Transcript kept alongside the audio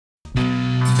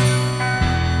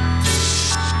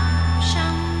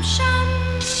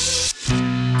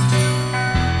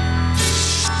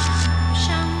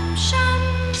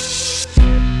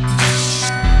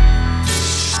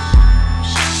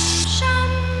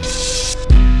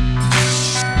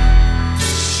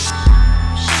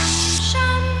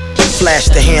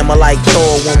Flash the hammer like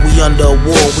Thor when we under a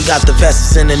war. We got the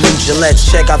vests in the new Gillettes.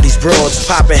 Check out these broads,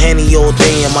 poppin' Henny all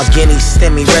day and my guinea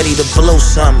stemmy, ready to blow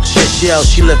something. Just yell,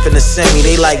 she live in the semi.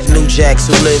 They like new jacks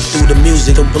who live through the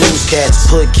music. Them blues cats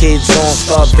put kids on,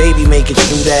 start baby making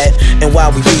true that. And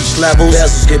while we reach levels,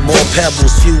 bezels get more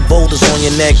pebbles. Few boulders on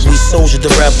your neck, we soldier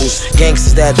the rebels.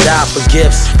 Gangsters that die for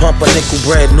gifts, pump a nickel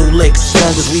bread, new licks. As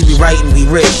long as we be writing, we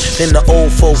rich. Then the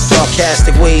old folks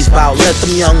sarcastic ways bout let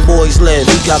them young boys live.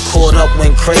 We got caught up,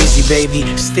 went crazy, baby.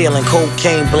 Stealing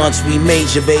cocaine blunts, we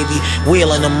major, baby.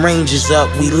 Wheeling them ranges up,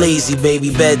 we lazy,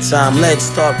 baby. Bedtime, lead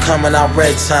start coming out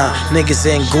red time. Niggas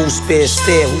in goose bear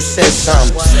stare, who said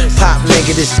something? Pop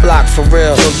nigga, this block for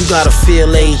real. Yo, you gotta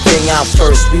feel everything out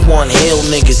first. We want hill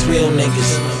niggas, real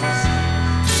niggas.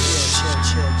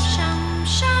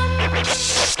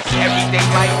 Everything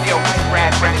like yo,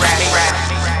 rap.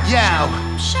 Yo,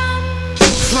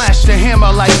 flash the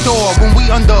hammer like Thor when we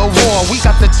under a war. We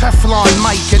got the Teflon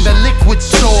mic and the liquid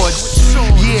swords.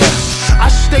 Yeah, I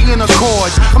stay in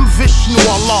accord. I'm Vishnu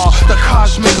Allah, the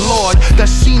cosmic lord,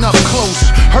 that's seen up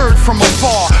close, heard from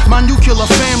afar. My nuclear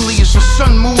family is the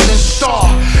sun, moon, and star,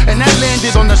 and that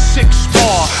landed on the 6th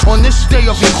bar. On this day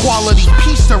of equality,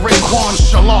 peace to Raekwon,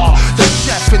 the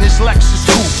chef in his Lexus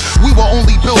coupe. We were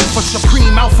only built for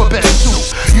supreme alphabet soup.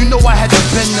 You know I had to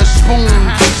bend the spoon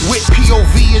with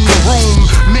POV in the room,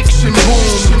 mix and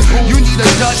boom. You need a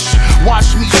Dutch,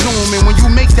 watch me zoom. And when you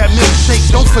make that milkshake,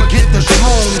 don't forget the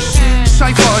shrooms.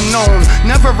 Cypher unknown,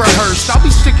 never rehearsed. I'll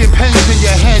be sticking pens in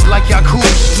your head like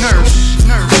Yakub's nurse.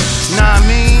 Nah, I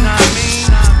mean,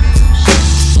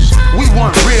 we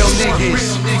want real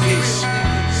niggas.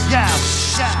 Yeah.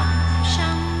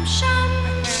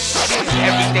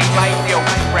 Everything like yo,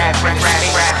 rap.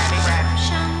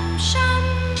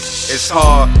 It's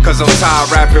hard, cause I'm tired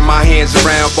wrapping my hands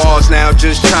around bars now,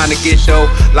 just trying to get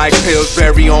dough. Like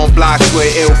Pillsbury on blocks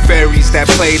with ill fairies that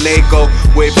play Lego,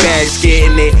 with bags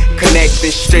getting it,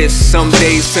 connecting strips. Some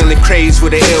days feeling crazed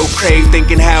with an ill crave,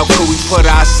 thinking how could we put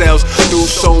ourselves through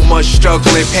so much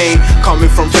struggle and pain. Coming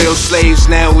from real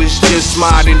slaves, now it's just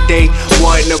modern day.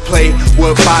 Wanting to play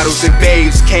with bottles and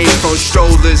babes, came from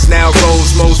strollers, now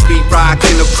rolls most be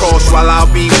rocking the cross, while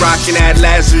I'll be rocking that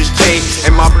Lazarus chain.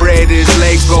 And my bread is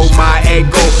Lego, my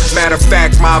ego. Matter of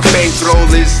fact, my bankroll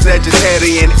is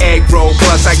vegetarian egg roll.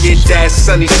 Plus I get that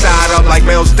sunny side up like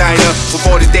Mel's Diner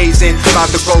before the day's in. About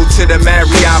to go to the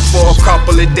Marriott for a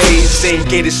couple of days and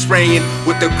get it spraying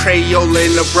with the Crayola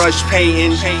and the brush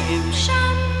painting.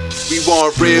 We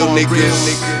want real niggas.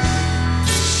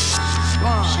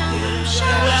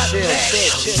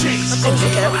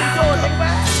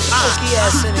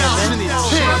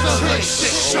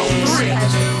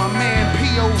 My man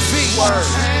POV.